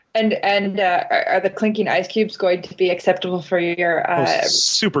And are the clinking ice cubes going to be acceptable for your?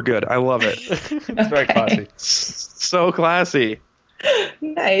 Super good. I love it. It's very classy. So classy.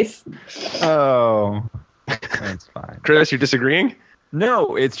 Nice. Oh, that's fine. Chris, you're disagreeing?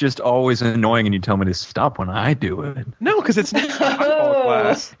 No, it's just always annoying and you tell me to stop when I do it. No, because it's not alcohol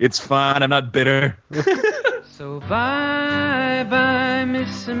class. It's fine. I'm not bitter. So bye,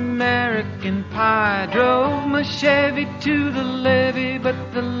 Miss American Pie. Drove my Chevy to the levee,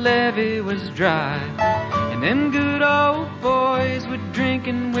 but the levee was dry. And them good old boys were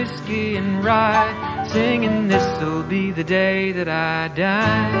drinking whiskey and rye, singing, this'll be the day that I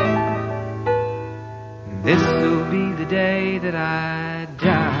die. This'll be the day that I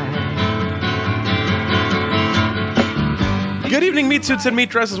die. Good evening, meat suits and meat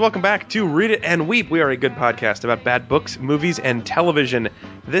dresses. Welcome back to Read It and Weep. We are a good podcast about bad books, movies, and television.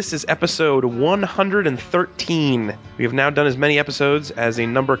 This is episode 113. We have now done as many episodes as a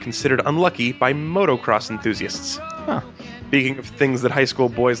number considered unlucky by motocross enthusiasts. Huh. Speaking of things that high school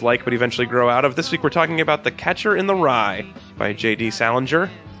boys like but eventually grow out of, this week we're talking about The Catcher in the Rye by J.D. Salinger.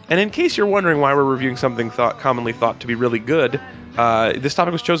 And in case you're wondering why we're reviewing something commonly thought to be really good, this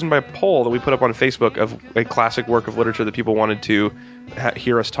topic was chosen by a poll that we put up on Facebook of a classic work of literature that people wanted to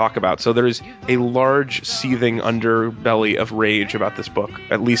hear us talk about. So there's a large seething underbelly of rage about this book,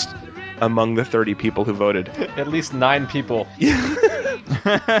 at least among the 30 people who voted. At least 9 people.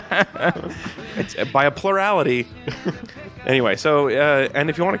 It's by a plurality. Anyway, so and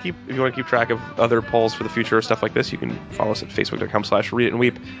if you want to keep track of other polls for the future or stuff like this, you can follow us at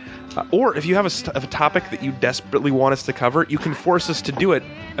facebook.com/readitandweep. Or if you have a topic that you desperately want us to cover, you can force us to do it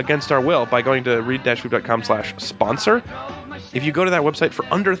against our will by going to read-weep.com/sponsor. If you go to that website for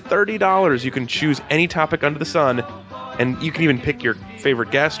under $30, you can choose any topic under the sun, and you can even pick your favorite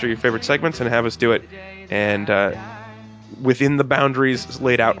guest or your favorite segments and have us do it. And within the boundaries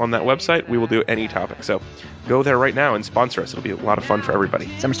laid out on that website, we will do any topic. So go there right now and sponsor us. It'll be a lot of fun for everybody.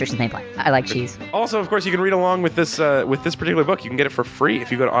 Some restrictions may apply. I like cheese. Also, of course, you can read along with this particular book. You can get it for free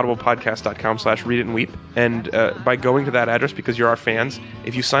if you go to audiblepodcast.com/readitandweep. And by going to that address, because you're our fans,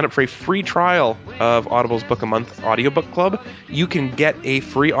 if you sign up for a free trial of Audible's Book a Month audiobook club, you can get a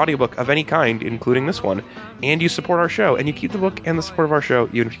free audiobook of any kind, including this one. And you support our show. And you keep the book and the support of our show,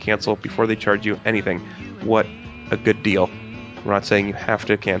 even if you cancel before they charge you anything. What a good deal. We're not saying you have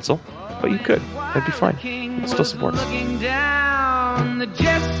to cancel, but you could. That'd be fine. You'd still support us. Looking down, the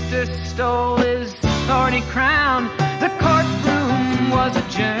jester stole his thorny crown. The courtroom was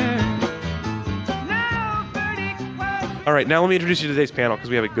adjourned. All right, now let me introduce you to today's panel because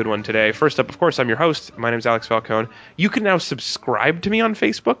we have a good one today. First up, of course, I'm your host. My name is Alex Falcone. You can now subscribe to me on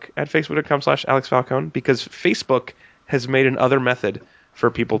Facebook at facebook.com/AlexFalcone because Facebook has made another method for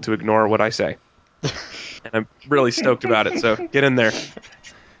people to ignore what I say. And I'm really stoked about it, so get in there.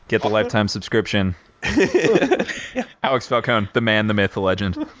 Get the lifetime subscription. Alex Falcone, the man, the myth, the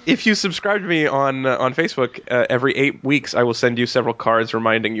legend. If you subscribe to me on Facebook, every 8 weeks I will send you several cards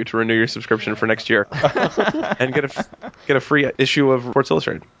reminding you to renew your subscription for next year. And get a free issue of Sports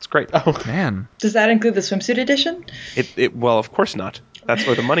Illustrated. It's great. Oh, man. Does that include the swimsuit edition? Well, of course not. That's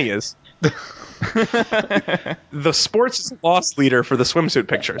where the money is. The sports loss leader for the swimsuit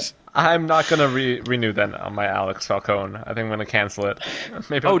pictures. I'm not going to renew then on my Alex Falcone. I think I'm going to cancel it.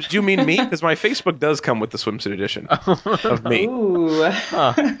 Maybe. Oh, did you mean me? Because my Facebook does come with the swimsuit edition of me. Ooh.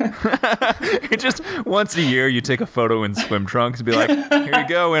 Just once a year, you take a photo in swim trunks and be like, here you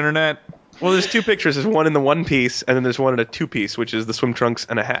go, internet. Well, there's 2 pictures. There's one in the 1-piece, and then there's one in a 2-piece, which is the swim trunks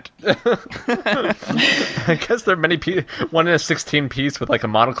and a hat. I guess there are many one in a 16-piece with like a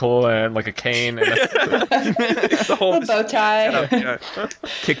monocle and like a cane and the whole A bow tie. Yeah.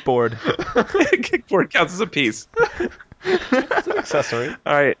 Kickboard. Kickboard counts as a piece. it's an accessory.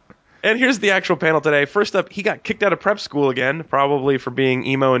 All right. And here's the actual panel today. First up, he got kicked out of prep school again, probably for being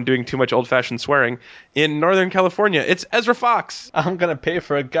emo and doing too much old-fashioned swearing. In Northern California, it's Ezra Fox. I'm going to pay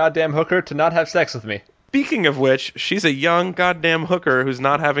for a goddamn hooker to not have sex with me. Speaking of which, she's a young goddamn hooker who's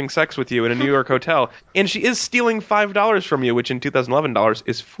not having sex with you in a New York hotel. And she is stealing $5 from you, which in 2011 dollars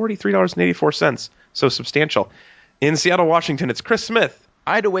is $43.84. So substantial. In Seattle, Washington, it's Chris Smith.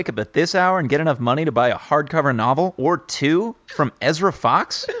 I had to wake up at this hour and get enough money to buy a hardcover novel or 2 from Ezra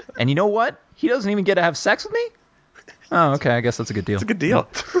Fox. And you know what? He doesn't even get to have sex with me? Oh, okay. I guess that's a good deal. It's a good deal.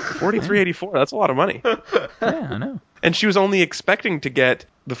 $43.84. That's a lot of money. Yeah, I know. And she was only expecting to get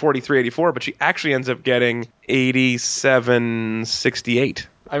the $43.84, but she actually ends up getting $87.68.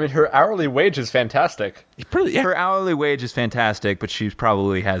 I mean, her hourly wage is fantastic. Her hourly wage is fantastic, but she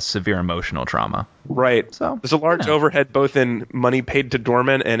probably has severe emotional trauma. Right. So there's a large overhead both in money paid to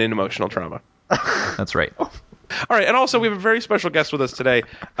doormen and in emotional trauma. That's right. All right, and also we have a very special guest with us today.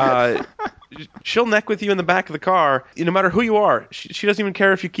 She'll neck with you in the back of the car, no matter who you are. She doesn't even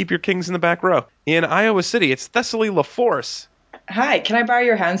care if you keep your kings in the back row. In Iowa City, it's Thessaly LaForce. Hi, can I borrow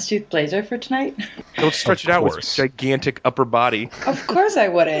your houndstooth blazer for tonight? Don't stretch it out with course. your gigantic upper body. Of course I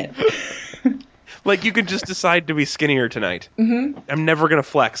wouldn't. Like, you can just decide to be skinnier tonight. Mm-hmm. I'm never going to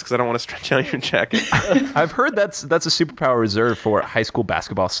flex because I don't want to stretch out your check. I've heard that's a superpower reserved for high school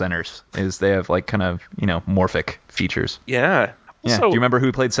basketball centers. Is they have like kind of morphic features. Yeah. Yeah. Also, Do you remember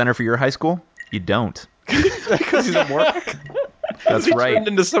who played center for your high school? You don't. because he's a morphic? That's right. Turned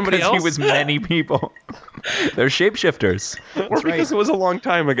into somebody 'Cause else? he was many people. They're shapeshifters. Or because it was a long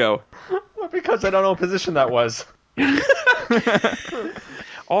time ago. Because I don't know what position that was.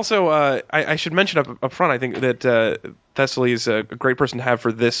 Also, I should mention up front, I think that Thessaly is a great person to have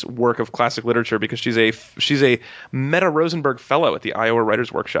for this work of classic literature because she's a Meta Rosenberg Fellow at the Iowa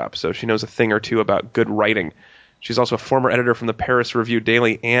Writers Workshop, so she knows a thing or two about good writing. She's also a former editor from the Paris Review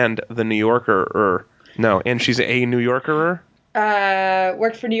Daily and the New Yorker. And she's a New Yorker.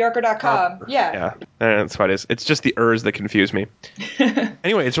 Worked for NewYorker.com. Yeah, that's what it is. It's just the ers that confuse me.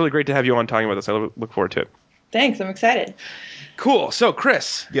 Anyway, it's really great to have you on talking about this. I look forward to it. Thanks, I'm excited. Cool. So,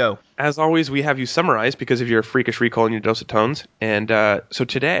 Chris. Yo. As always, we have you summarize because of your freakish recall and your dose of tones. And so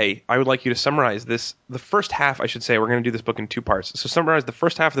today, I would like you to summarize the first half, I should say. We're going to do this book in two parts. So summarize the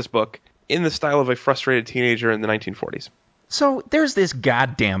first half of this book in the style of a frustrated teenager in the 1940s. So there's this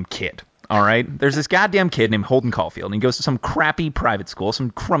goddamn kid. All right. There's this goddamn kid named Holden Caulfield, and he goes to some crappy private school,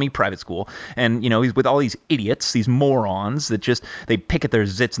 some crummy private school, and he's with all these idiots, these morons that just they pick at their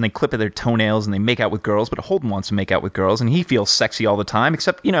zits and they clip at their toenails and they make out with girls. But Holden wants to make out with girls, and he feels sexy all the time.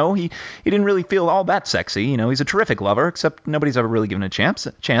 Except he didn't really feel all that sexy. He's a terrific lover, except nobody's ever really given a chance.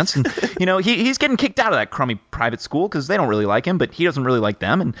 And he's getting kicked out of that crummy private school because they don't really like him, but he doesn't really like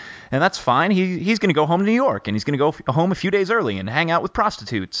them, and that's fine. He's going to go home to New York, and he's going to go home a few days early and hang out with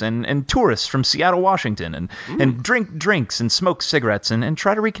prostitutes and tourists from Seattle, Washington, and drink drinks and smoke cigarettes and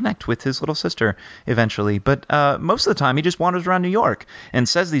try to reconnect with his little sister eventually. But most of the time, he just wanders around New York and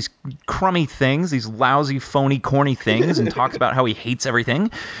says these crummy things, these lousy, phony, corny things, and talks about how he hates everything.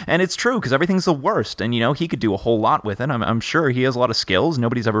 And it's true, because everything's the worst. And, he could do a whole lot with it. I'm sure he has a lot of skills.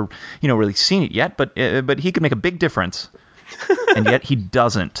 Nobody's ever, really seen it yet, but he could make a big difference. And yet he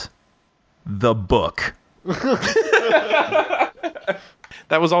doesn't. The book.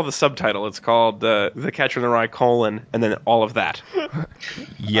 That was all the subtitle. It's called The Catcher in the Rye, and then all of that.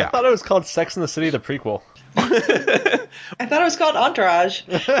 Yeah. I thought it was called Sex and the City, the prequel. I thought it was called Entourage.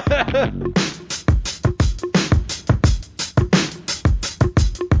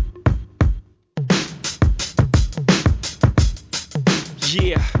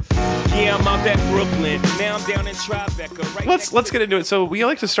 Yeah, I'm out at Brooklyn. Now I'm down in Tribeca. Right Let's get into it. So we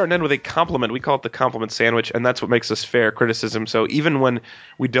like to start and end with a compliment. We call it the compliment sandwich, and that's what makes us fair criticism. So even when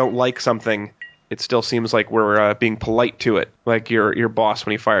we don't like something, it still seems like we're being polite to it, like your boss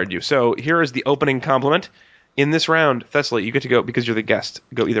when he fired you. So here is the opening compliment. In this round, Thessaly, you get to go, because you're the guest,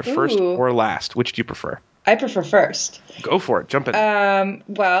 go either first or last. Which do you prefer? I prefer first. Go for it. Jump in.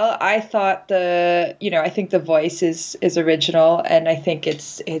 Well, I thought I think the voice is original, and I think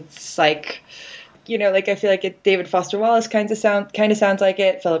it's like, I feel like David Foster Wallace kind of sounds like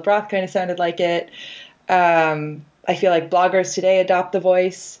it. Philip Roth kind of sounded like it. I feel like bloggers today adopt the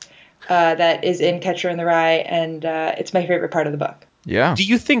voice that is in Catcher in the Rye, and it's my favorite part of the book. Yeah. Do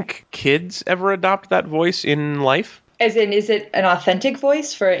you think kids ever adopt that voice in life? As in, is it an authentic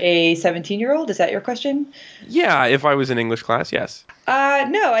voice for a 17-year-old? Is that your question? Yeah, if I was in English class, yes.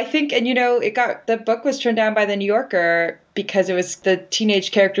 No, I think, and the book was turned down by the New Yorker because the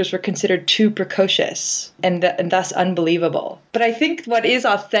teenage characters were considered too precocious and thus unbelievable. But I think what is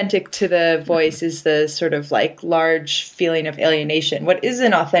authentic to the voice is the sort of like large feeling of alienation. What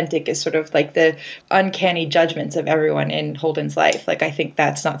isn't authentic is sort of like the uncanny judgments of everyone in Holden's life. Like, I think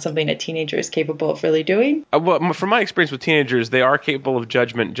that's not something a teenager is capable of really doing. Well, from my experience with teenagers, they are capable of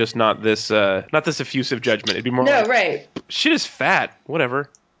judgment, just not this effusive judgment. It'd be more Right. Shit is fat. Whatever.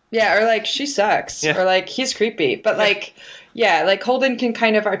 Yeah, or like, she sucks. Yeah. Or like, he's creepy. But like, yeah, like Holden can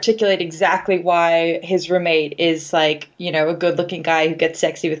kind of articulate exactly why his roommate is like, a good looking guy who gets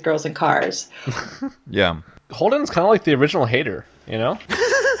sexy with girls in cars. Yeah. Holden's kind of like the original hater,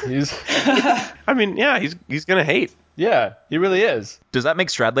 He's I mean, yeah, he's gonna hate. Yeah, he really is. Does that make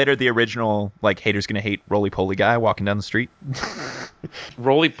Stradlater the original, like, haters gonna hate roly-poly guy walking down the street?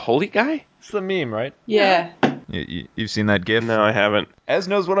 Roly-poly guy? It's the meme, right? Yeah. You've seen that gif? No, I haven't. Ez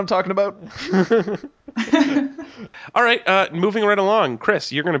knows what I'm talking about. All right, moving right along.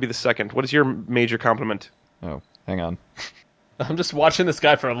 Chris, you're going to be the second. What is your major compliment? Oh, hang on. I'm just watching this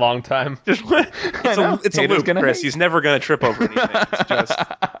guy for a long time. It's a Haters loop, gonna Chris. hate. He's never going to trip over anything. It's just...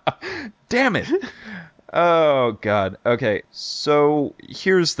 Damn it. Oh, God. Okay, so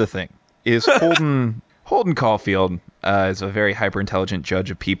here's the thing. Is Holden Caulfield is a very hyper-intelligent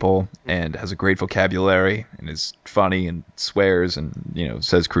judge of people and has a great vocabulary and is funny and swears and,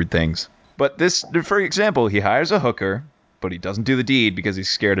 says crude things. But this, for example, he hires a hooker, but he doesn't do the deed because he's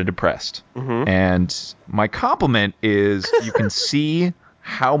scared and depressed. Mm-hmm. And my compliment is you can see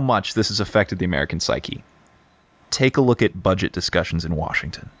how much this has affected the American psyche. Take a look at budget discussions in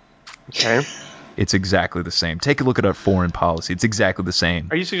Washington. Okay. It's exactly the same. Take a look at our foreign policy. It's exactly the same.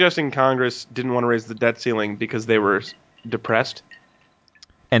 Are you suggesting Congress didn't want to raise the debt ceiling because they were depressed?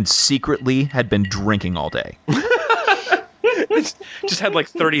 And secretly had been drinking all day. Just had like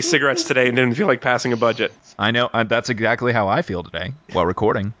 30 cigarettes today and didn't feel like passing a budget. I know. That's exactly how I feel today while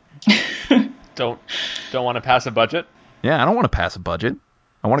recording. Don't want to pass a budget? Yeah, I don't want to pass a budget.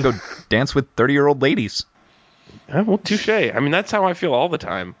 I want to go dance with 30-year-old ladies. Well, touche. I mean, that's how I feel all the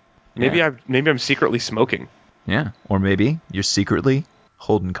time. Maybe Yeah. I'm secretly smoking. Yeah, or maybe you're secretly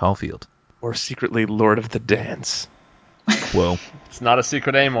Holden Caulfield. Or secretly Lord of the Dance. Whoa. It's not a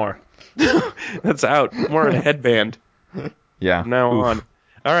secret anymore. That's out. More in a headband Yeah. from now Oof. on.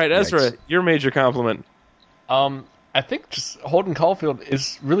 All right, Ezra, Yikes. your major compliment. I think just Holden Caulfield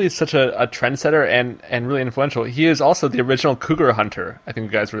is really such a trendsetter and really influential. He is also the original cougar hunter, I think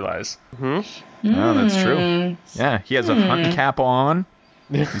you guys realize. Oh, that's true. Yeah, he has a hunting cap on.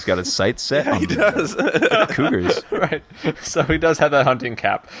 He's got his sights set on He does. cougars. Right. So he does have that hunting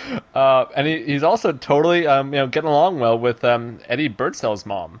cap. And he's also totally getting along well with Eddie Birdsell's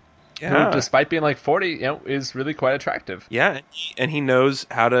mom. Yeah. Who, despite being like 40, is really quite attractive. Yeah, and he knows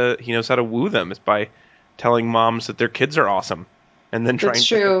how to woo them is by telling moms that their kids are awesome, and then trying That's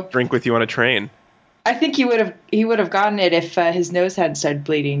to true. drink with you on a train. I think he would have gotten it if his nose hadn't started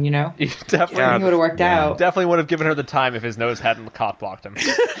bleeding. He definitely Yeah. He would have worked out. definitely would have given her the time if his nose hadn't cock blocked him.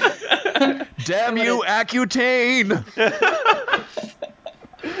 Damn you, Accutane!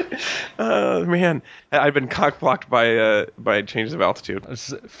 Oh man, I've been cock blocked by changes of altitude.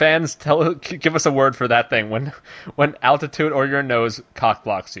 Fans, give us a word for that thing when altitude or your nose cock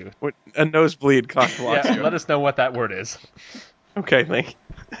blocks you. A nosebleed cock blocks Yeah, you. let us know what that word is. Okay, thank you.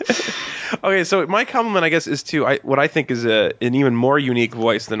 Okay, so my compliment, I guess, is to what I think is an even more unique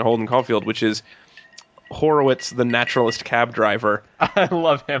voice than Holden Caulfield, which is Horowitz, the naturalist cab driver. I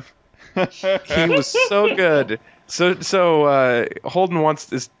love him. He was so good. So Holden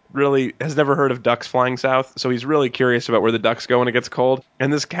has never heard of ducks flying south, so he's really curious about where the ducks go when it gets cold.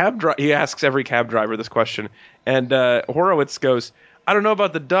 And this he asks every cab driver this question, and Horowitz goes, "I don't know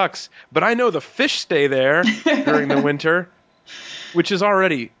about the ducks, but I know the fish stay there during the winter," which is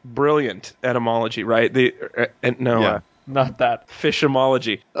already brilliant etymology, right? Not that.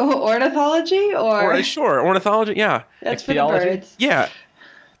 Fishemology. Oh, ornithology or Sure, ornithology, yeah. that's for the Ichthyology? birds. Yeah,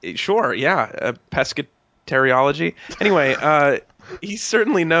 sure, yeah. Pescatariology. Anyway, he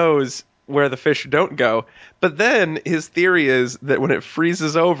certainly knows where the fish don't go. But then his theory is that when it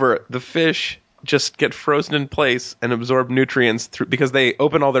freezes over, the fish just get frozen in place and absorb nutrients because they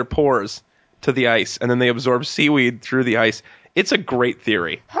open all their pores to the ice, and then they absorb seaweed through the ice. It's a great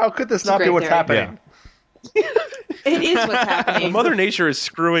theory. How could this a not be great what's theory. happening? It is what's happening. Mother Nature is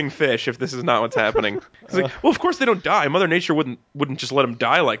screwing fish if this is not what's happening. It's like, well, of course they don't die. Mother Nature wouldn't just let them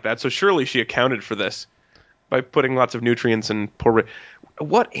die like that. So surely she accounted for this by putting lots of nutrients in pore.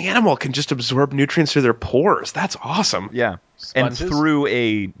 What animal can just absorb nutrients through their pores? That's awesome. Yeah. Sponges? And through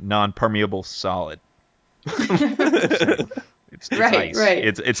a non-permeable solid. It's Right, ice. right.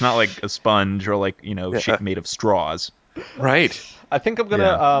 It's not like a sponge or like, shit made of straws. Right. I think I'm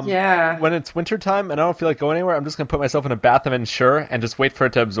gonna Yeah. when it's wintertime and I don't feel like going anywhere, I'm just gonna put myself in a bath of Ensure and just wait for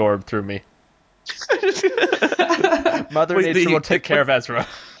it to absorb through me. Mother Wait, Nature will take care of Ezra.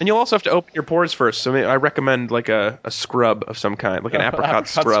 And you'll also have to open your pores first. So I recommend like a scrub of some kind, like an apricot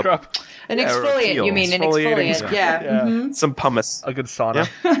scrub. An Yeah, or a exfoliant, peel. you mean? An Exfoliating exfoliant, yeah. Yeah. Some pumice. A good sauna.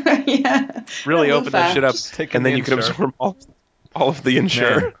 Yeah. Really A open that shit up, Just take and in then the you can Ensure. absorb all of the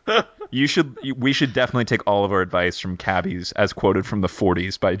Ensure. Man, we should definitely take all of our advice from cabbies as quoted from the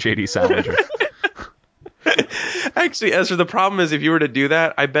 40s by J.D. Salinger. Actually, Ezra, the problem is if you were to do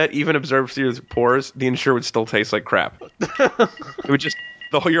that, I bet even absorbed through your pores, the Ensure would still taste like crap. It would just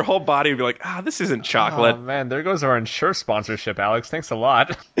your whole body would be like, this isn't chocolate. Oh man, there goes our Ensure sponsorship, Alex. Thanks a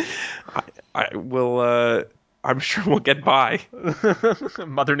lot. I will. I'm sure we'll get by.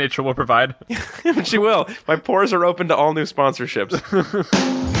 Mother Nature will provide. She will. My pores are open to all new sponsorships.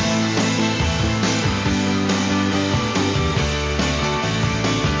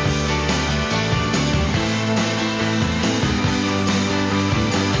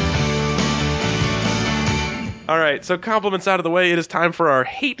 All right, so compliments out of the way, it is time for our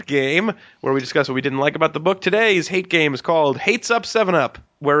hate game, where we discuss what we didn't like about the book. Today's hate game is called Hates Up 7 Up,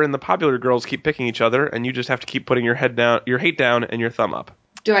 wherein the popular girls keep picking each other, and you just have to keep putting your hate down, and your thumb up.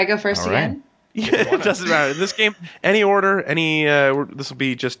 Do I go first All right. again? Yeah, it doesn't matter. In this game, any order, this will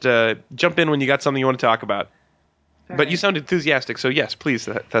be just jump in when you got something you want to talk about. All But you right. sound enthusiastic, so yes, please,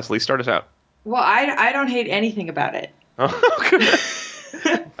 Thessaly, start us out. Well, I don't hate anything about it.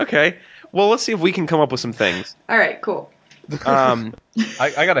 Okay. Well, let's see if we can come up with some things. All right, cool. Um,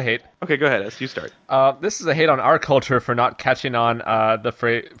 I got a hate. okay, go ahead, S. You start. This is a hate on our culture for not catching on the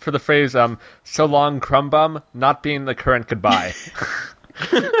phrase "so long, crumb bum" not being the current goodbye.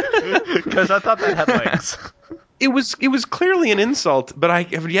 Because I thought that had legs. It was clearly an insult, but I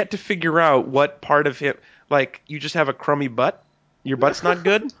have yet to figure out what part of him. Like, you just have a crummy butt. Your butt's not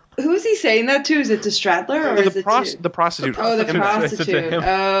good. Who's he saying that to? Is it to Stradler or is it to... The prostitute. Oh, the prostitute. It's to prostitute. him.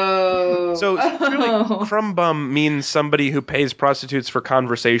 Oh. So clearly, Oh. crumb bum means somebody who pays prostitutes for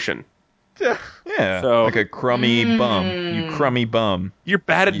conversation. Yeah. So- like a crummy bum. You crummy bum. You're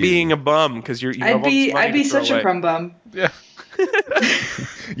bad at You. being a bum because you have all this money I'd be to throw such away. a crumb bum. Yeah.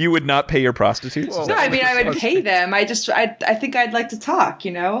 You would not pay your prostitutes? Whoa. Is No, that I mean I would pay them. I think I'd like to talk,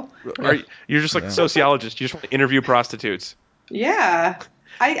 you know? You're just like a sociologist. You just want to interview prostitutes. Yeah.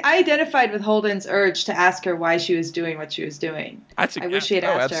 I identified with Holden's urge to ask her why she was doing what she was doing. I wish he had Oh,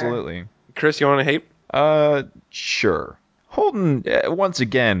 asked her. absolutely. Chris, you want to hate? Sure. Holden, once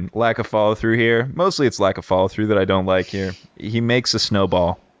again, lack of follow-through here. Mostly it's lack of follow-through that I don't like here. He makes a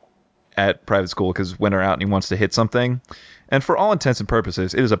snowball at private school because when they're out and he wants to hit something. And for all intents and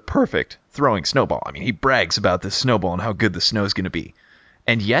purposes, it is a perfect throwing snowball. I mean, he brags about this snowball and how good the snow is going to be.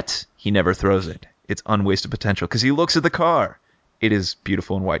 And yet, he never throws it. It's unwasted potential because he looks at the car. It is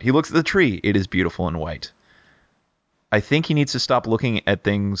beautiful and white. He looks at the tree. It is beautiful and white. I think he needs to stop looking at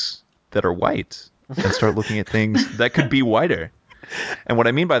things that are white and start looking at things that could be whiter. And what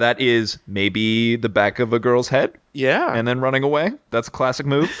I mean by that is maybe the back of a girl's head Yeah. and then running away. That's a classic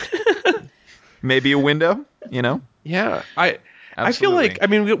move. Maybe a window, you know? Yeah. I feel Absolutely. like, I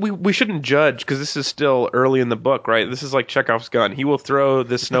mean, we shouldn't judge because this is still early in the book, right? This is like Chekhov's gun. He will throw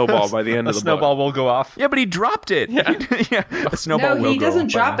this snowball by the end A of the snowball book. will go off. Yeah, but he dropped it. Yeah. Yeah. A snowball No, will he go doesn't off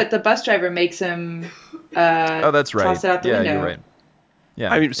by drop then. it. The bus driver makes him Oh, that's right. toss it out the window. You're right.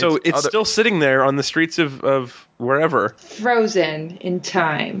 Yeah. I mean, so it's other- still sitting there on the streets of wherever. Frozen in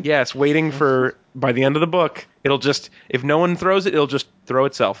time. Yes, waiting for, by the end of the book, it'll just, if no one throws it, it'll just throw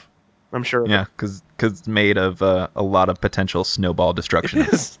itself. I'm sure. Yeah, because it's made of a lot of potential snowball destruction.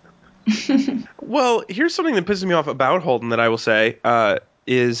 Yes. Well, here's something that pisses me off about Holden that I will say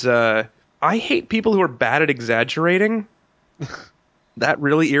is I hate people who are bad at exaggerating. That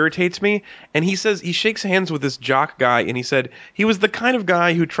really irritates me. And he says he shakes hands with this jock guy, and he said he was the kind of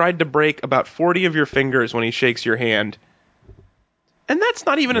guy who tried to break about 40 of your fingers when he shakes your hand. And that's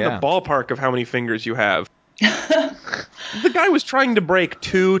not even in Yeah. the ballpark of how many fingers you have. The guy was trying to break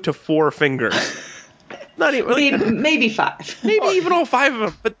 2 to 4 fingers. Not even Maybe 5. maybe even all 5 of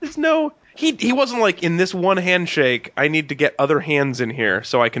them. But there's no. He wasn't like, in this one handshake, I need to get other hands in here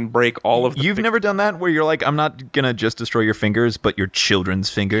so I can break all of the. You've never done that where you're like, I'm not going to just destroy your fingers, but your children's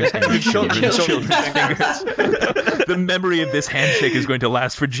fingers and your children's fingers. The memory of this handshake is going to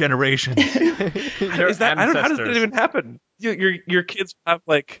last for generations. Is that? How does that even happen? Your kids have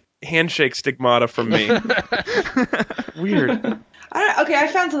like handshake stigmata from me. Weird. Okay, I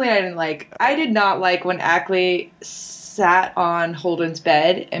found something I didn't like. I did not like when Ackley sat on Holden's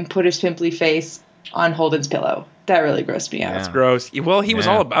bed and put his pimply face on Holden's pillow. That really grossed me out. Yeah. Gross. Well, he was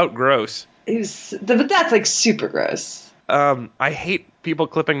Yeah. all about gross. But that's like super gross. I hate people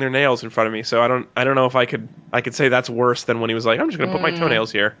clipping their nails in front of me, so I don't know if I could say that's worse than when he was like, I'm just gonna put my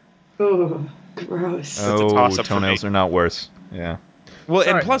toenails here. Ooh, gross. a toss-up for toenails me. are not worse. Yeah. Well,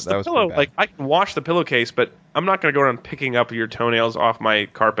 Sorry, and plus that the was pillow, pretty bad. like I can wash the pillowcase, but I'm not gonna go around picking up your toenails off my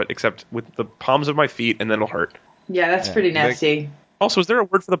carpet except with the palms of my feet, and then it'll hurt. Yeah, that's pretty nasty. Also, is there a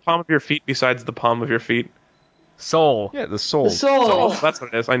word for the palm of your feet besides the palm of your feet? Soul. Yeah, the soul. The soul. Oh, that's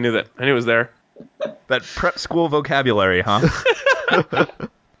what it is. I knew that. I knew it was there. That prep school vocabulary, huh?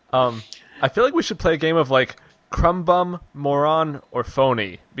 I feel like we should play a game of like crumb bum, moron, or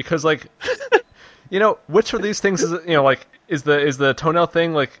phony, because like, you know, which of these things is it, you know, like is the toenail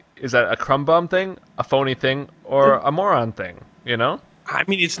thing, like, is that a crumb bum thing, a phony thing, or a moron thing? You know? I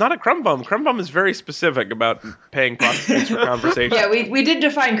mean, it's not a crumb bum. Crumb bum is very specific about paying prostitutes for conversation. Yeah, we did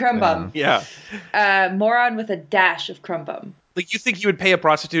define crumb bum. Yeah. Moron with a dash of crumb bum. Like, you think you would pay a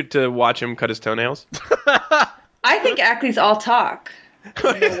prostitute to watch him cut his toenails? I think Ackley's all talk.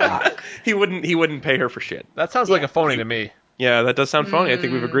 No walk. He wouldn't pay her for shit. That sounds like a phony to me. Yeah, that does sound phony. I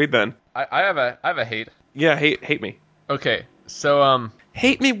think we've agreed then. I have a hate. Yeah, hate me. Okay, so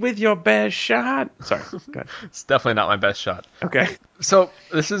Hate me with your best shot. Sorry. Go ahead. it's definitely not my best shot. Okay. So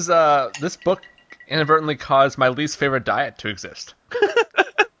this book inadvertently caused my least favorite diet to exist.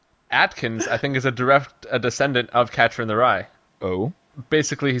 Atkins, I think, is a descendant of Catcher in the Rye. Oh.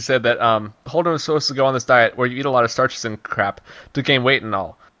 Basically, he said that Holden was supposed to go on this diet where you eat a lot of starches and crap to gain weight and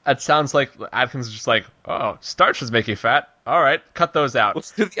all. It sounds like Atkins is just like, oh, starches make you fat. All right, cut those out.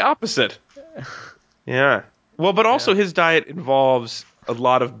 Let's do the opposite. Yeah. Well, but also his diet involves a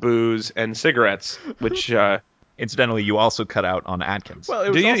lot of booze and cigarettes, which Incidentally, you also cut out on Atkins. Well, it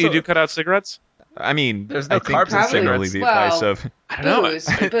do was you also, you do cut out cigarettes? I mean, There's no I think carbs in that's generally cigarettes. the advice Well, of. I don't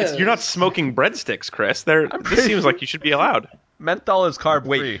Booze, know. booze. You're not smoking breadsticks, Chris. This pretty- seems like you should be allowed. menthol is carb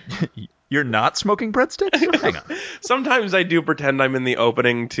Wait, free. you're not smoking breadsticks? Hang on. Sometimes I do pretend I'm in the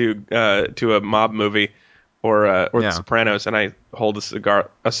opening to a mob movie or Yeah. The Sopranos, and I hold a cigar,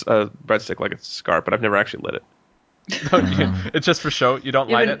 a breadstick like it's a cigar, but I've never actually lit it. It's just for show. You don't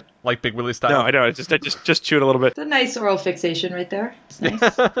light but- it like Big Willie style. No, I know. I just chew it a little bit. It's a nice oral fixation right there. It's nice.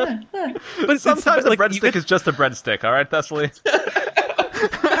 Yeah. But Sometimes like, a you breadstick get- is just a breadstick. All right, Thessaly.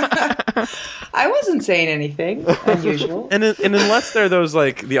 I wasn't saying anything unusual. And unless they're those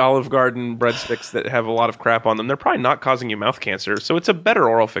like the Olive Garden breadsticks that have a lot of crap on them, they're probably not causing you mouth cancer. So it's a better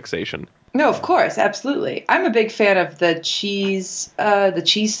oral fixation. No, of course, absolutely. I'm a big fan of the cheese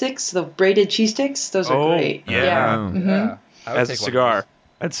sticks, the braided cheese sticks. Those are Oh, great. yeah. Mhm. Yeah. I would As a take one of cigar,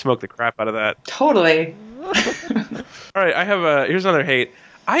 I'd smoke the crap out of that. Totally. All right, I have here's another hate.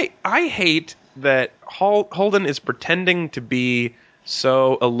 I hate that Holden is pretending to be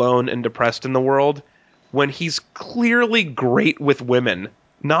so alone and depressed in the world when he's clearly great with women.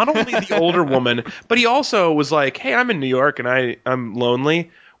 Not only the older woman, but he also was like, "Hey, I'm in New York and I'm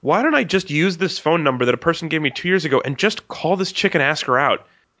lonely. Why don't I just use this phone number that a person gave me 2 years ago and just call this chick and ask her out?"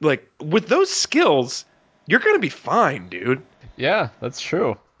 Like, with those skills, you're gonna be fine, dude. Yeah, that's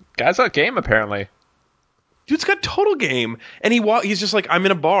true. Guy's got game apparently. Dude's got total game, and he's just like, I'm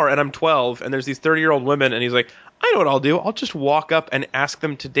in a bar and I'm 12, and there's these 30-year-old women, and he's like, I know what I'll do. I'll just walk up and ask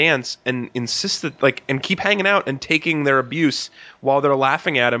them to dance and insist that and keep hanging out and taking their abuse while they're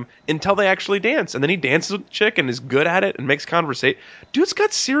laughing at him until they actually dance, and then he dances with the chick and is good at it and makes conversation. Dude's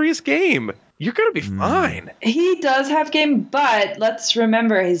got serious game. You're gonna be fine. He does have game, but let's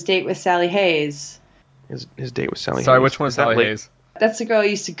remember his date with Sally Hayes. His date with Sally. Sorry, Hayes. which one's Is that Sally late? Hayes? That's the girl I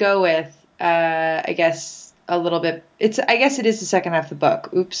used to go with. I guess a little bit. I guess it is the second half of the book.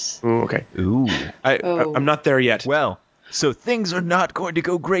 Oops. Ooh, okay. Ooh. I'm not there yet. Well, so things are not going to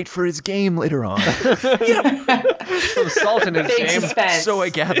go great for his game later on. Some salt in his Big game. suspense. So I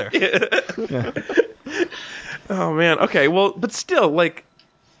gather. Oh man. Okay. Well, but still, like,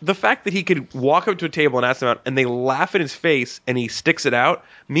 the fact that he could walk up to a table and ask them out, and they laugh in his face, and he sticks it out,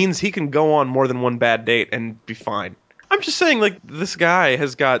 means he can go on more than one bad date and be fine. I'm just saying, like, this guy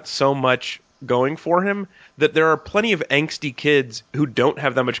has got so much going for him that there are plenty of angsty kids who don't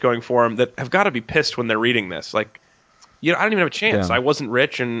have that much going for them that have got to be pissed when they're reading this. Like, I don't even have a chance. Yeah. I wasn't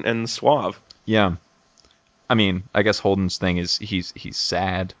rich and suave. Yeah. I mean, I guess Holden's thing is he's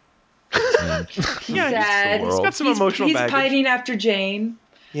sad. And, Yeah, Sad. he's got some emotional he's baggage. pining after Jane.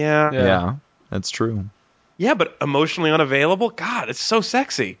 Yeah. yeah, that's true. Yeah, but emotionally unavailable? God, it's so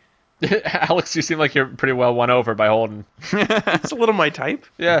sexy. Alex, you seem like you're pretty well won over by Holden. It's a little my type.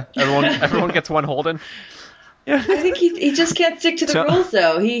 Yeah, everyone gets one Holden. I think he just can't stick to the rules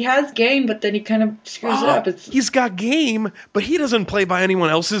though. He has game, but then he kind of screws it up. He's got game, but he doesn't play by anyone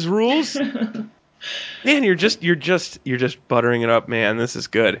else's rules. Man, you're just buttering it up, man. This is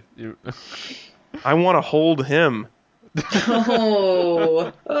good. I want to hold him.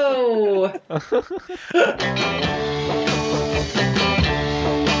 Oh.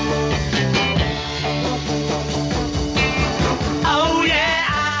 Oh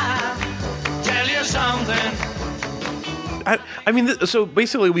yeah, I'll tell you something. I mean, so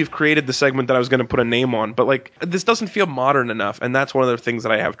basically we've created the segment that I was going to put a name on, but like this doesn't feel modern enough, and that's one of the things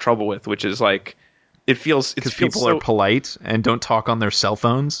that I have trouble with, which is like Because people are polite and don't talk on their cell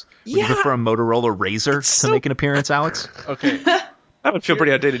phones. Would you Yeah. prefer a Motorola Razor to make an appearance, Alex? Okay, that would feel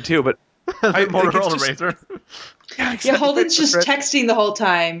pretty outdated too, but I think it's Motorola just- Razor. Yeah, Holden's just texting the whole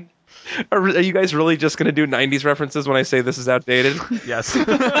time. Are you guys really just going to do 90s references when I say this is outdated? Yes.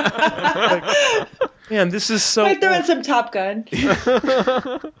 Man, this is so Might throw in some Top Gun.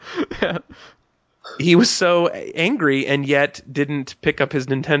 He was so angry and yet didn't pick up his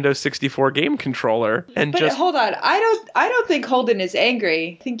Nintendo 64 game controller and But just hold on, I don't think Holden is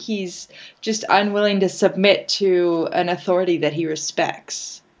angry. I think he's just unwilling to submit to an authority that he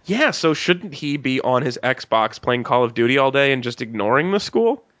respects. yeah, so shouldn't he be on his Xbox playing Call of Duty all day and just ignoring the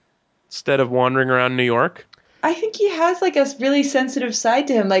school? instead of wandering around New York? I think he has like a really sensitive side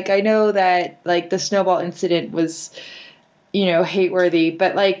to him. Like I know that like the snowball incident was, hate-worthy,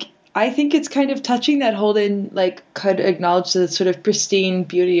 but like I think it's kind of touching that Holden like could acknowledge the sort of pristine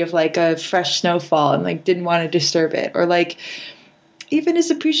beauty of like a fresh snowfall and like didn't want to disturb it, or like even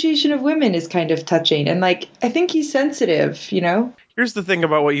his appreciation of women is kind of touching, and like I think he's sensitive. Here's the thing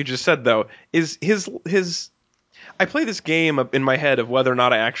about what you just said, though, is his. I play this game in my head of whether or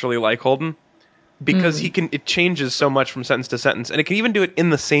not I actually like Holden, because it changes so much from sentence to sentence, and it can even do it in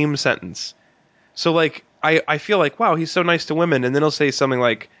the same sentence. So like I feel like, wow, he's so nice to women, and then he'll say something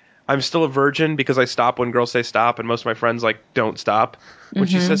like, I'm still a virgin because I stop when girls say stop, and most of my friends like don't stop when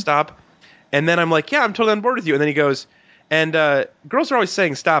she says stop. And then I'm like, yeah, I'm totally on board with you. And then he goes, and girls are always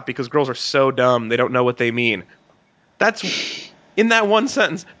saying stop because girls are so dumb, they don't know what they mean. That's in that one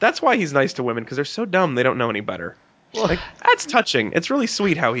sentence. That's why he's nice to women, because they're so dumb they don't know any better. Like, that's touching. It's really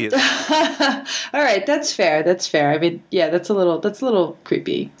sweet how he is. All right, that's fair. That's fair. I mean, yeah, that's a little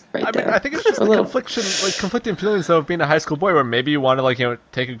creepy right there. I think it's just the conflicting feelings though of being a high school boy, where maybe you want to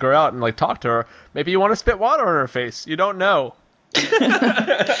take a girl out and like talk to her. Maybe you want to spit water on her face. You don't know.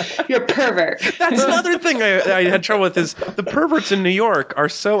 You're a pervert. That's another thing I had trouble with is the perverts in New York are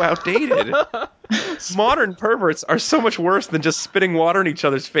so outdated. Modern perverts are so much worse than just spitting water in each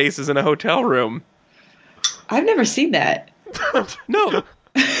other's faces in a hotel room. I've never seen that. No. Are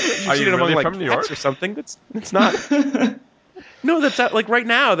seen you it among really like from New cats York? or something? It's not. No, that's like right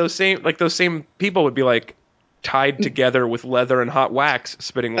now. Those same people would be like tied together with leather and hot wax,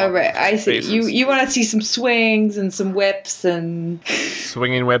 spitting water. Oh right, I see. Faces. You want to see some swings and some whips and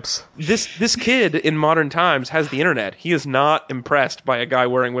Swinging whips. This kid in modern times has the internet. He is not impressed by a guy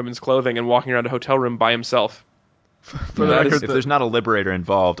wearing women's clothing and walking around a hotel room by himself. For the record, If there's not a liberator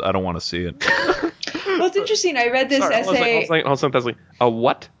involved, I don't want to see it. Well, it's interesting. I read this essay. Hold on, a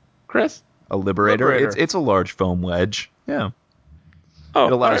what, Chris? A liberator? Liberator. It's a large foam wedge. Yeah. Oh,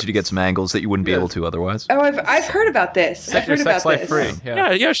 It allows alright. you to get some angles that you wouldn't be able to otherwise. Oh, I've heard about this. Set I've your heard sex about life this. free.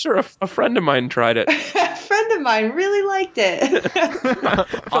 Yeah. Yeah, sure. A friend of mine tried it. A friend of mine really liked it.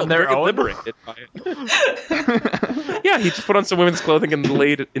 On their Very own. liberated by it. Yeah, he just put on some women's clothing and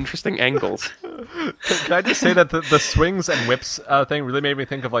laid interesting angles. Can I just say that the swings and whips thing really made me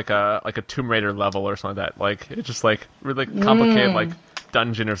think of like a Tomb Raider level or something like that. Like it's just like really complicated like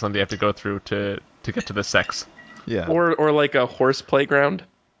dungeon or something you have to go through to get to the sex. Yeah. Or like a horse playground.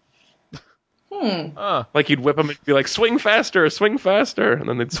 Like you'd whip them and be like, swing faster, and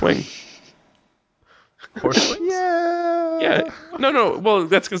then they'd swing. Horse swings? Yeah. No. Well,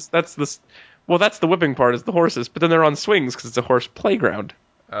 that's because that's the whipping part is the horses, but then they're on swings because it's a horse playground.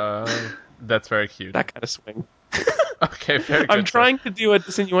 That's very cute. That kind of swing. Okay, very good. I'm trying to do a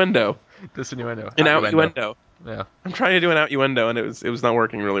disinnuendo. Disinnuendo. An outuendo. Yeah. I'm trying to do an outuendo, and it was not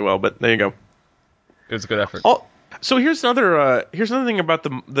working really well, but there you go. It was a good effort. So here's another thing about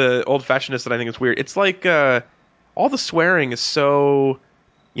the old fashionedness that I think is weird. It's like all the swearing is so,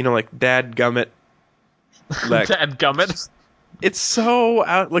 like dad gummit. Like, Dad gummit. it's so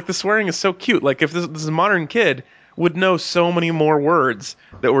out. Like the swearing is so cute. Like if this modern kid would know so many more words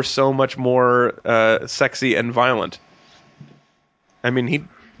that were so much more sexy and violent. I mean,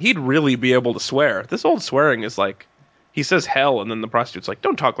 he'd really be able to swear. This old swearing is like, he says hell, and then the prostitute's like,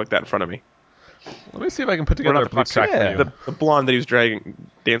 don't talk like that in front of me. Let me see if I can put together a bleep track for you. The blonde that he was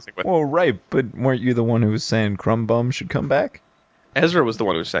dancing with. Well, right, but weren't you the one who was saying Crumb Bum should come back? Ezra was the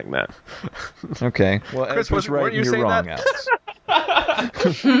one who was saying that. Okay. Well, Chris, Ezra's right weren't you and you're saying wrong, that? Alex.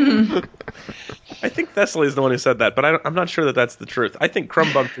 I think Thessaly is the one who said that, but I'm not sure that that's the truth. I think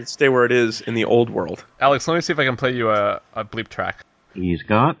Crumb Bum should stay where it is in the old world. Alex, let me see if I can play you a bleep track. He's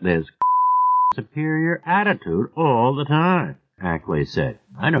got this superior attitude all the time, Ackley said.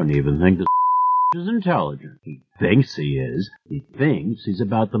 I don't even think this is intelligent. He thinks he is. He thinks he's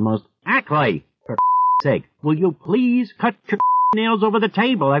about the most... Ackley! For sake, will you please cut your nails over the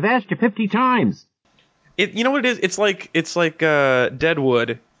table? I've asked you 50 times. You know what it is? It's like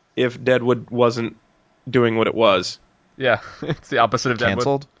Deadwood if Deadwood wasn't doing what it was. Yeah, it's the opposite of Deadwood.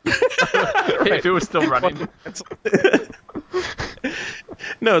 Cancelled? If it was still running.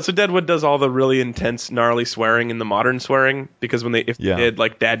 No, so Deadwood does all the really intense, gnarly swearing in the modern swearing because if they did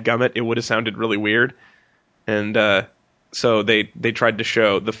like dadgummit, it would have sounded really weird, and so they tried to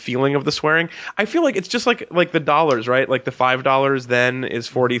show the feeling of the swearing. I feel like it's just like the dollars, right? Like the $5 then is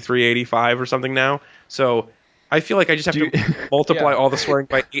 $43.85 or something now. So I feel like I just have to multiply all the swearing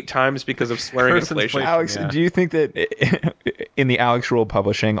by 8 times because of swearing Curse inflation. inflation. Alex, Yeah. do you think that in the Alex Rule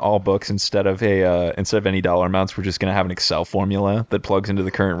Publishing, all books instead of any dollar amounts, we're just going to have an Excel formula that plugs into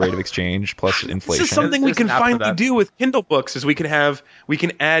the current rate of exchange plus inflation. This is something we There's can an app for finally that. do with Kindle books. Is we can add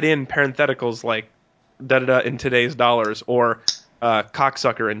in parentheticals like da da da in today's dollars or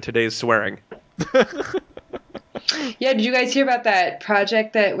cocksucker in today's swearing. Yeah, did you guys hear about that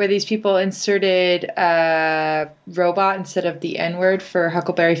project where these people inserted robot instead of the N-word for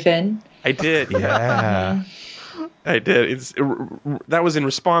Huckleberry Finn? I did. Yeah. I did. That was in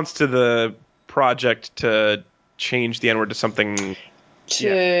response to the project to change the N-word to something.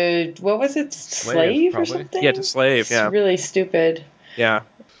 What was it? Slave or probably. something? Yeah, to slave. It's Yeah. really stupid. Yeah.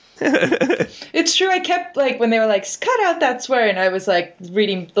 It's true. I kept when they were like, cut out that swearing. I was like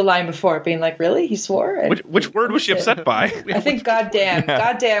reading the line before, being like, really? He swore? Which word was she upset by? I think goddamn.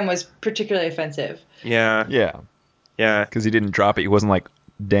 Goddamn was particularly offensive. Yeah. Yeah. Yeah. Because he didn't drop it. He wasn't like,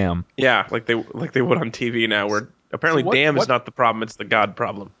 damn. Yeah, like they would on TV now, where apparently So damn is not the problem, it's the God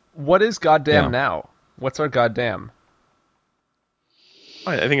problem. What is goddamn Yeah. now? What's our goddamn?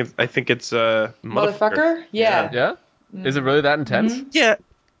 I think it's Motherfucker? Yeah. Yeah? Is it really that intense? Mm-hmm. Yeah.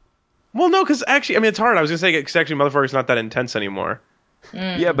 Well, no, because actually, I mean, it's hard. I was gonna say because actually, motherfucker's not that intense anymore.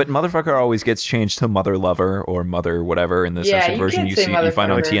 Yeah, but motherfucker always gets changed to mother lover or mother whatever in the Yeah, censored you version can't say you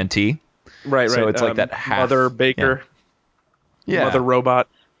find on motherfucker. TNT. Right. So it's like that half. Mother Baker, Yeah. Mother Robot,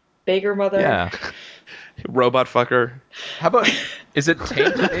 Baker mother. Yeah. Robot Fucker. How about, is it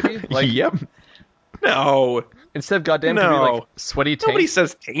taint, maybe? Like, Yep. No, instead of goddamn, to be No. like sweaty taint? nobody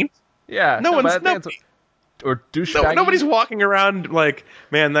says taint. Yeah. No but one's I think it's- or douchebaggy? No, nobody's walking around like,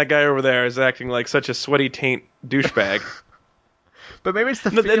 man, that guy over there is acting like such a sweaty taint douchebag. But maybe it's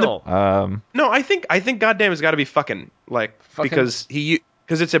the No, feel. No, I think goddamn has got to be fucking like Fucking. because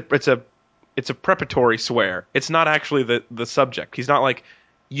it's a preparatory swear. It's not actually the subject. He's not like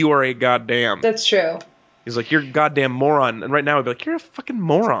you are a goddamn. That's true. He's like you're a goddamn moron. And right now I'd be like you're a fucking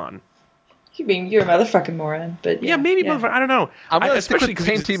moron. You mean you're a motherfucking moron, but Yeah, maybe motherfucker. I don't know. I'm going to stick especially with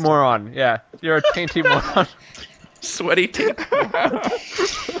 'cause tainty it's moron. Yeah. You're a tainty moron. sweaty taint.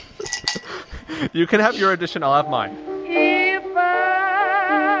 You can have your edition, I'll have mine. If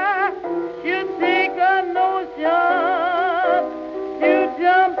I should take a notion to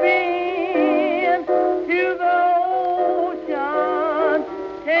jump in to the ocean,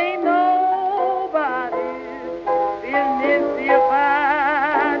 ain't nobody's business if I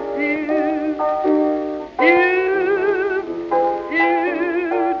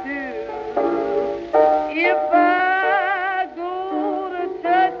if I go to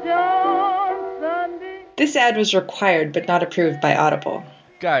church on Sunday. This ad was required but not approved by Audible.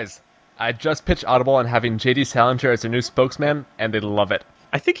 Guys, I just pitched Audible on having J.D. Salinger as their new spokesman, and they love it.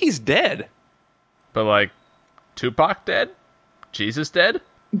 I think he's dead. But, like, Tupac dead? Jesus dead?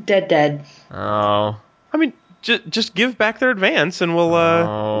 Dead. Oh. I mean, just give back their advance and we'll.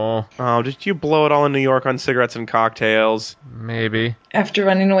 Oh. Oh, did you blow it all in New York on cigarettes and cocktails? Maybe. After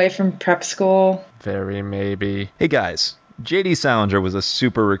running away from prep school. Very maybe. Hey guys, J.D. Salinger was a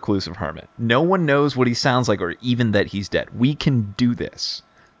super reclusive hermit. No one knows what he sounds like or even that he's dead. We can do this.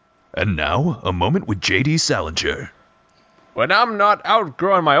 And now, a moment with J.D. Salinger. When I'm not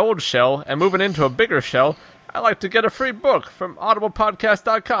outgrowing my old shell and moving into a bigger shell, I like to get a free book from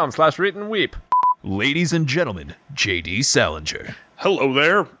audiblepodcast.com/readandweep. Ladies and gentlemen, J.D. Salinger. Hello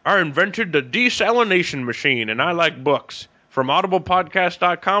there. I invented the desalination machine, and I like books. From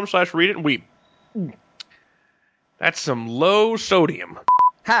audiblepodcast.com/readandweep. That's some low sodium.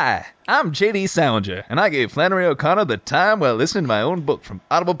 Hi, I'm J.D. Salinger, and I gave Flannery O'Connor the time while listening to my own book from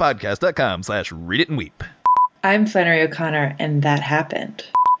audiblepodcast.com/readitandweep. I'm Flannery O'Connor, and that happened.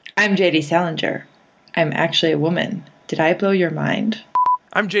 I'm J.D. Salinger. I'm actually a woman. Did I blow your mind?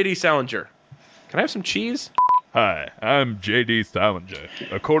 I'm J.D. Salinger. Can I have some cheese? Hi, I'm J.D. Salinger.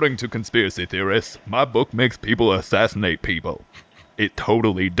 According to conspiracy theorists, my book makes people assassinate people. It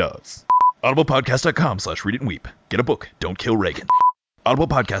totally does. audiblepodcast.com/readitandweep. Get a book. Don't kill Reagan.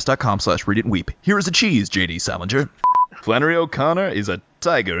 audiblepodcast.com/readitandweep. Here is a cheese, J.D. Salinger. Flannery O'Connor is a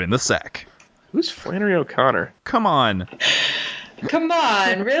tiger in the sack. Who's Flannery O'Connor? Come on. Come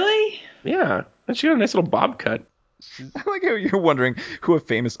on, really? Yeah, and she got a nice little bob cut. I like how you're wondering who a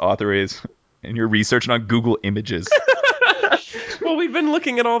famous author is, and you're researching on Google Images. Well, we've been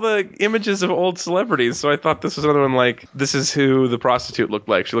looking at all the images of old celebrities, so I thought this was another one like, this is who the prostitute looked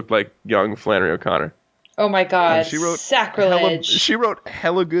like. She looked like young Flannery O'Connor. Oh my God, She wrote sacrilege. She wrote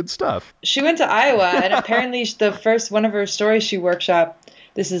hella good stuff. She went to Iowa, and apparently the first one of her stories she workshopped,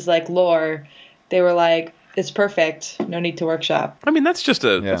 this is like lore, they were like, it's perfect, no need to workshop. I mean, that's just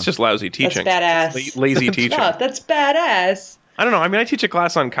lousy teaching. That's badass. Lazy teaching. No, that's badass. I don't know. I mean, I teach a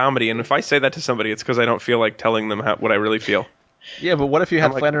class on comedy, and if I say that to somebody, it's because I don't feel like telling them what I really feel. Yeah, but what if you had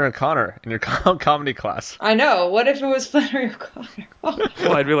I'm like- Flannery O'Connor in your comedy class? I know. What if it was Flannery O'Connor? Well,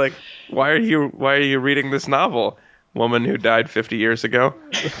 I'd be like, why are you reading this novel, woman who died 50 years ago?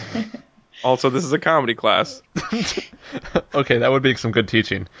 Also, this is a comedy class. Okay, that would be some good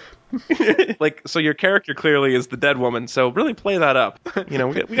teaching. Like, so your character clearly is the dead woman, so really play that up. We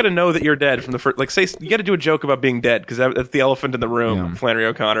got to know that you're dead from the first. Like, say you got to do a joke about being dead because that's the elephant in the room. Yeah. Flannery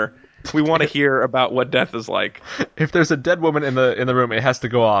O'Connor. We want to hear about what death is like. If there's a dead woman in the room, it has to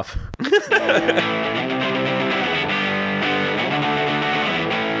go off.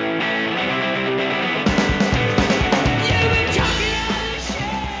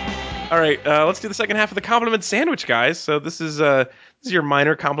 All right, let's do the second half of the compliment sandwich, guys. So this is your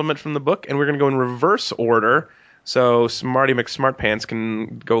minor compliment from the book, and we're going to go in reverse order. So Smarty McSmartpants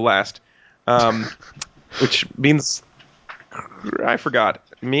can go last, which means I forgot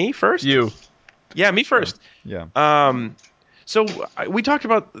me first. You. Yeah, me first. Yeah. So we talked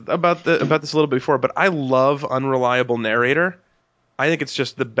about this a little bit before, but I love unreliable narrator. I think it's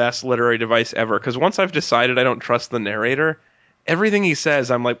just the best literary device ever. Because once I've decided I don't trust the narrator, everything he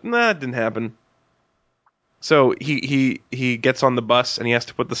says, I'm like, nah, it didn't happen. So he gets on the bus and he has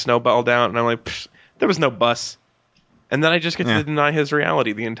to put the snowball down, and I'm like, there was no bus. And then I just get to deny his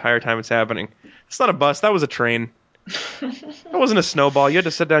reality the entire time it's happening. It's not a bus, that was a train. That wasn't a snowball. You had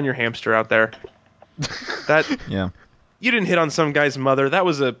to set down your hamster out there. Yeah. You didn't hit on some guy's mother. That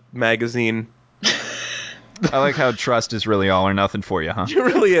was a magazine. I like how trust is really all or nothing for you, huh? It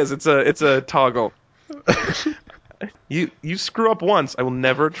really is. It's a toggle. You screw up once, I will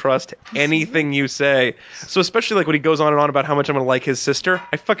never trust anything you say. So especially like when he goes on and on about how much I'm gonna like his sister.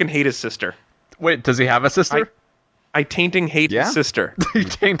 I fucking hate his sister. Wait, does he have a sister? I tainting hate his sister.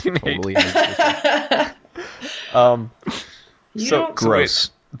 Tainting hate. Totally hate You So don't.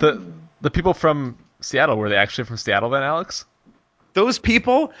 Gross. The people from Seattle, were they actually from Seattle then, Alex? Those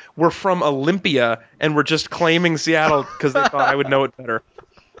people were from Olympia and were just claiming Seattle because they thought I would know it better.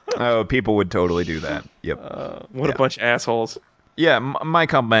 Oh, people would totally do that. Yep. What a bunch of assholes. Yeah, my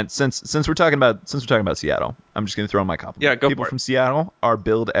compliment. Since we're talking about Seattle, I'm just gonna throw in my compliment. Yeah, go People for it. from Seattle are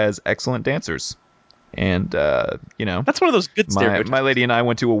billed as excellent dancers, and That's one of those good stereotypes. my lady and I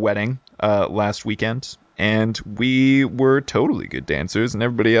went to a wedding last weekend, and we were totally good dancers, and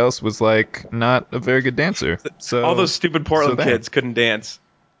everybody else was like not a very good dancer. So all those stupid Portland there. kids couldn't dance.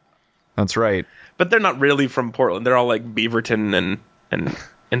 That's right. But they're not really from Portland. They're all like Beaverton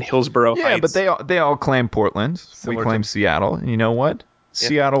and Hillsborough Yeah, Heights. but they all claim Portland. Similar we claim to- Seattle. And you know what?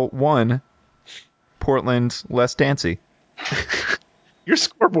 Seattle won. Portland less dancy. Your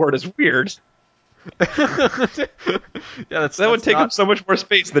scoreboard is weird. Yeah, That would take up so much more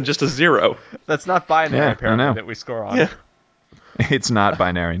space than just a zero. That's not binary, Yeah, I apparently, know. that we score on. Yeah. It's not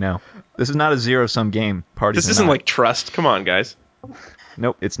binary, no. This is not a zero-sum game. Parties This are isn't not. like Trust. Come on, guys.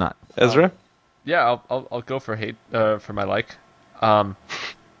 Nope, it's not. Ezra? Yeah, I'll go for hate for my like.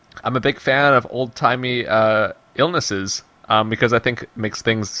 I'm a big fan of old timey illnesses because I think it makes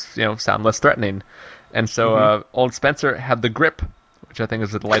things sound less threatening. And so old Spencer had the grip, which I think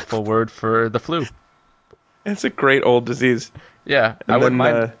is a delightful word for the flu. It's a great old disease. Yeah, And I wouldn't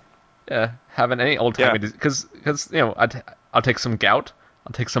then, mind having any old timey because I'll take some gout,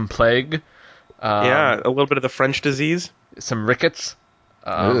 I'll take some plague, a little bit of the French disease. some rickets.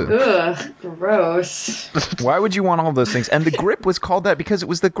 Ugh. Ugh, gross. Why would you want all those things? And the grip was called that because it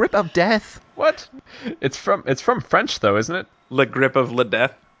was the grip of death. What? It's from French though, isn't it? Le grip of le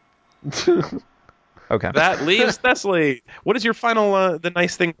death. Okay. That leaves Thessaly. What is your final, the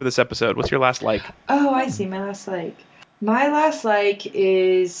nice thing for this episode? What's your last like? Oh, I see. My last like. My last like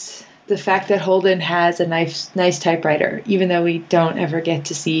is the fact that Holden has a nice typewriter, even though we don't ever get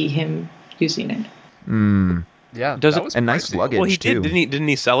to see him using it. Yeah, Does that it- was And nice crazy. luggage, Well, he too. did. Didn't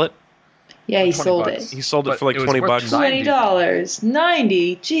he sell it? Yeah, he 20 sold bucks. it. He sold it But for like it was 20 worth bucks. $90. $20.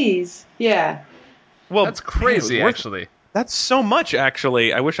 90. Jeez. Yeah. Well, That's crazy, man, it was worth- actually. That's so much,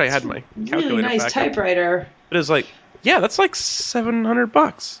 actually. I wish I had my calculator Really nice back up. typewriter. But it's like, yeah, that's like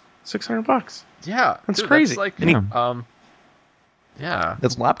 $700, $600. Yeah, That's dude, crazy. That's like, Yeah. yeah,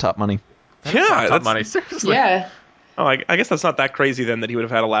 That's laptop money. Yeah, laptop that's money. Seriously. Yeah. Oh, I guess that's not that crazy then that he would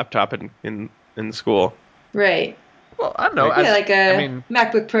have had a laptop in school. Right. Well, I don't know. Yeah, like a I mean,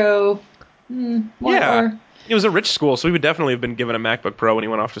 MacBook Pro. Yeah. It was a rich school, so he would definitely have been given a MacBook Pro when he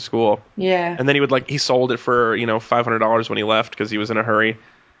went off to school. Yeah. And then he sold it for, $500 when he left because he was in a hurry.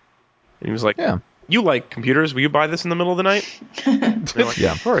 And he was like, Yeah. you like computers, will you buy this in the middle of the night? And they're like,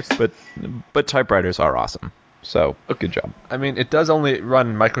 Yeah. of course. But typewriters are awesome. So, good job. I mean, it does only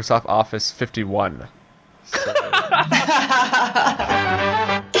run Microsoft Office 51. So,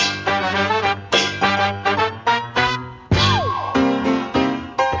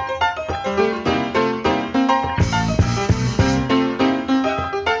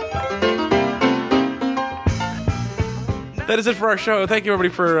 That is it for our show. Thank you,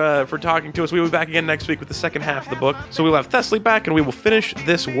 everybody, for talking to us. We will be back again next week with the second half of the book. So we'll have Thessaly back, and we will finish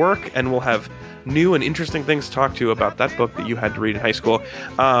this work, and we'll have new and interesting things to talk to you about that book that you had to read in high school.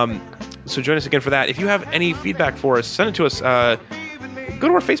 So join us again for that. If you have any feedback for us, send it to us. Go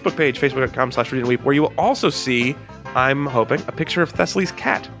to our Facebook page, facebook.com/readandweep, where you will also see, I'm hoping, a picture of Thessaly's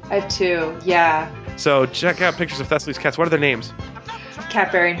cat. I have two, yeah. So check out pictures of Thessaly's cats. What are their names?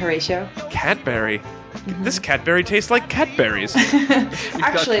 Catberry and Horatio. Catberry. This catberry tastes like catberries.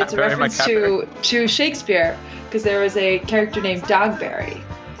 Actually, it's a reference to Shakespeare, because there was a character named Dogberry.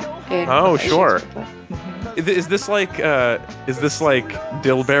 Oh, sure. Is this like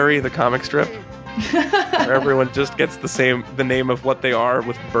Dillberry, the comic strip? Where everyone just gets the name of what they are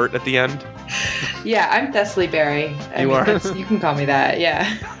with Bert at the end? Yeah, I'm Thessaly Berry. You are? You can call me that,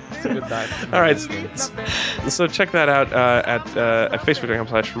 yeah. Good night. All right, so check that out at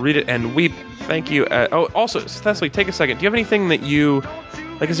facebook.com/readitandweep. Thank you. Also, Thessaly, take a second. Do you have anything that you...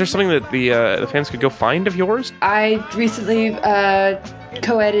 Like, is there something that the fans could go find of yours? I recently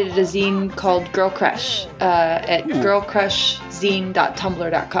co-edited a zine called Girl Crush at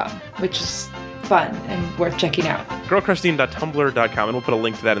girlcrushzine.tumblr.com, which is fun and worth checking out. girlcrushzine.tumblr.com, and we'll put a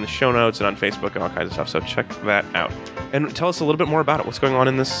link to that in the show notes and on Facebook and all kinds of stuff, so check that out. And tell us a little bit more about it. What's going on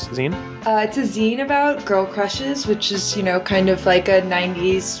in this zine? It's a zine about girl crushes, which is, kind of like a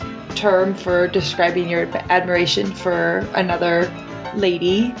 90s term for describing your admiration for another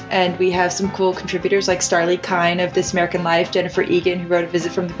lady. And we have some cool contributors like Starlee Kine of This American Life, Jennifer Egan, who wrote A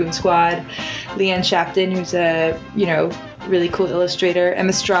Visit from the Goon Squad, Leanne Shapton, who's a, really cool illustrator,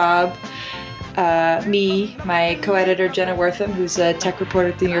 Emma Straub, me, my co-editor Jenna Wortham, who's a tech reporter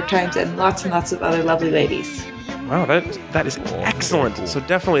at the New York Times, and lots of other lovely ladies. Wow, that is excellent. Cool. So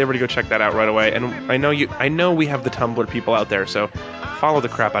definitely everybody go check that out right away. And I know we have the Tumblr people out there, so follow the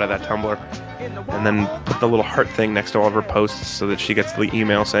crap out of that Tumblr. And then put the little heart thing next to all of her posts so that she gets the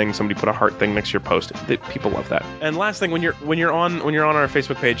email saying somebody put a heart thing next to your post. People love that. And last thing, when you're on our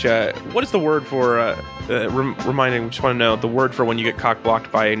Facebook page, what is the word for reminding? We just want to know the word for when you get cock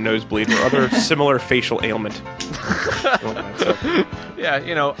blocked by a nosebleed or other similar facial ailment.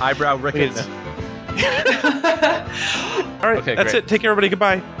 Yeah, eyebrow rickets. All right, okay, that's great. it. Take care, everybody.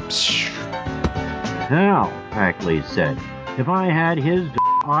 Goodbye. Now, Ackley said, if I had his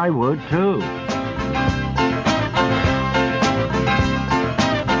I would too.